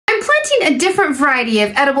planting a different variety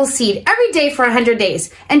of edible seed every day for 100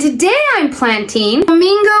 days. And today I'm planting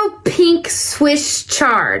Flamingo Pink Swiss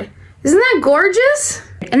Chard. Isn't that gorgeous?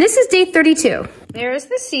 And this is day 32. There's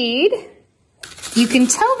the seed. You can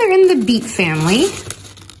tell they're in the beet family.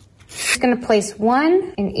 I'm gonna place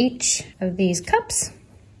one in each of these cups.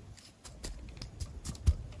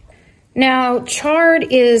 Now,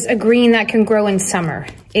 chard is a green that can grow in summer.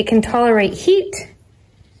 It can tolerate heat,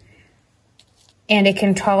 and it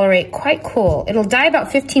can tolerate quite cool. It'll die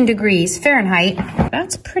about 15 degrees Fahrenheit.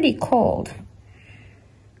 That's pretty cold.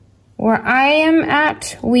 Where I am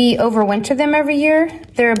at, we overwinter them every year.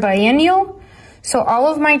 They're a biennial, so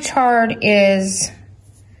all of my chard is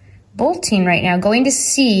bolting right now, going to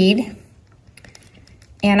seed,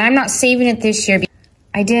 and I'm not saving it this year.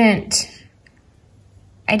 I didn't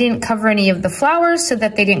cover any of the flowers so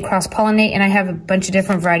that they didn't cross-pollinate, and I have a bunch of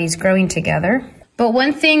different varieties growing together. But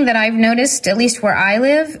one thing that I've noticed, at least where I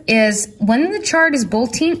live, is when the chard is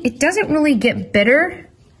bolting, it doesn't really get bitter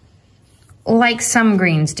like some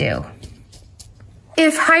greens do.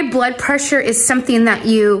 If high blood pressure is something that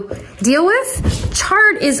you deal with,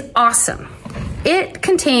 chard is awesome. It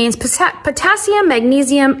contains potassium,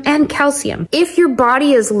 magnesium, and calcium. If your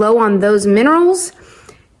body is low on those minerals,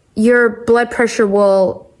 your blood pressure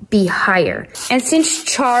will be higher. And since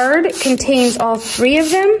chard contains all three of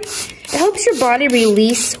them, it helps your body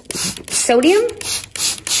release sodium,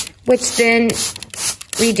 which then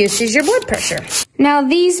reduces your blood pressure. Now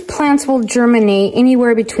these plants will germinate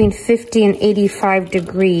anywhere between 50 and 85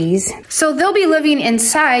 degrees. So they'll be living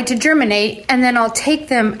inside to germinate, and then I'll take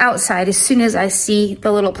them outside as soon as I see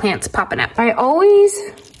the little plants popping up. I always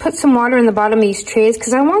put some water in the bottom of these trays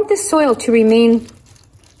because I want this soil to remain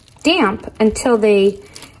damp until they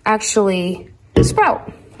actually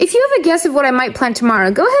sprout. If you have a guess of what I might plant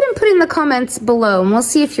tomorrow, go ahead and put it in the comments below and we'll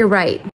see if you're right.